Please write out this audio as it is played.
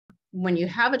when you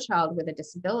have a child with a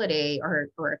disability, or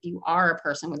if you are a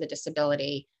person with a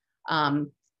disability,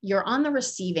 you're on the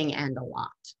receiving end a lot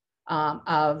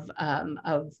of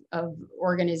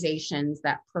organizations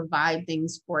that provide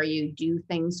things for you, do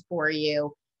things for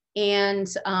you. And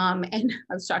I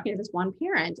was talking to this one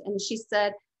parent, and she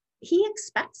said he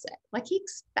expects it. Like, he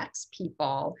expects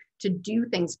people to do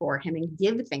things for him and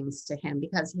give things to him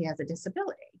because he has a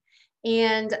disability.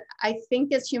 And I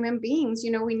think as human beings,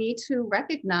 we need to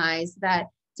recognize that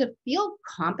to feel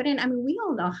competent. I mean, we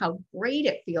all know how great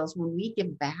it feels when we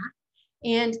give back,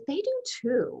 and they do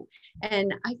too.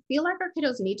 And I feel like our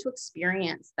kiddos need to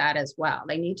experience that as well.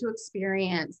 They need to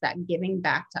experience that giving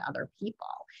back to other people,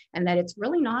 and that it's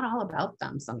really not all about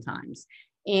them sometimes.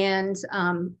 And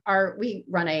we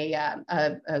run a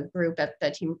group at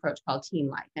the Team Approach called Teen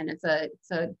Life, and it's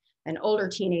an older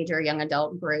teenager, young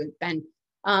adult group. And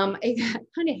it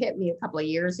kind of hit me a couple of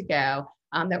years ago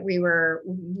that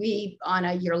we on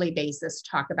a yearly basis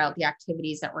talk about the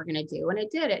activities that we're going to do. And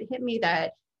it hit me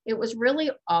that it was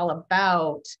really all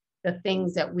about the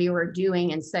things that we were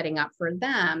doing and setting up for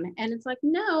them. And it's like,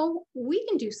 no, we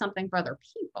can do something for other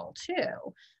people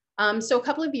too. So a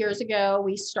couple of years ago,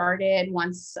 we started one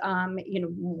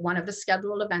of the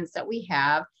scheduled events that we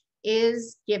have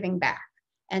is giving back.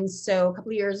 And so a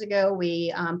couple of years ago,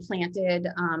 we planted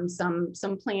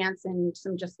some plants and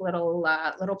some just little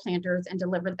planters and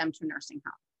delivered them to a nursing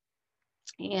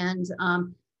home. And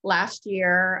last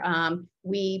year,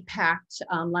 we packed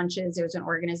lunches. There was an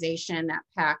organization that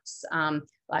packs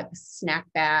like snack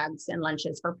bags and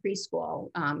lunches for preschool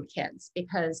kids,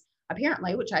 because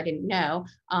apparently, which I didn't know,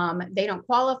 they don't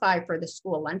qualify for the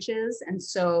school lunches. And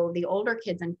so the older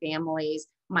kids and families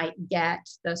might get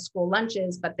the school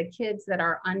lunches, but the kids that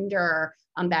are under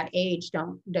that age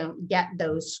don't get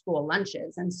those school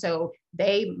lunches. And so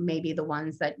they may be the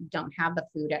ones that don't have the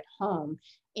food at home.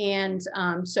 And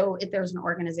so there's an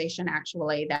organization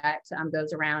actually that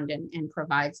goes around and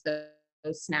provides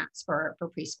those snacks for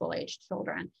preschool aged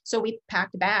children. So we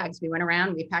packed bags. We went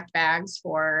around, we packed bags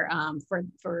for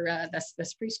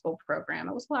this preschool program.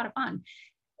 It was a lot of fun.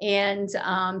 And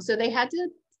so they had to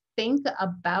think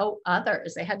about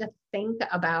others. They had to think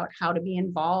about how to be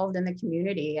involved in the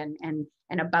community and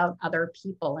about other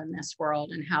people in this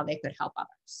world and how they could help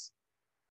others.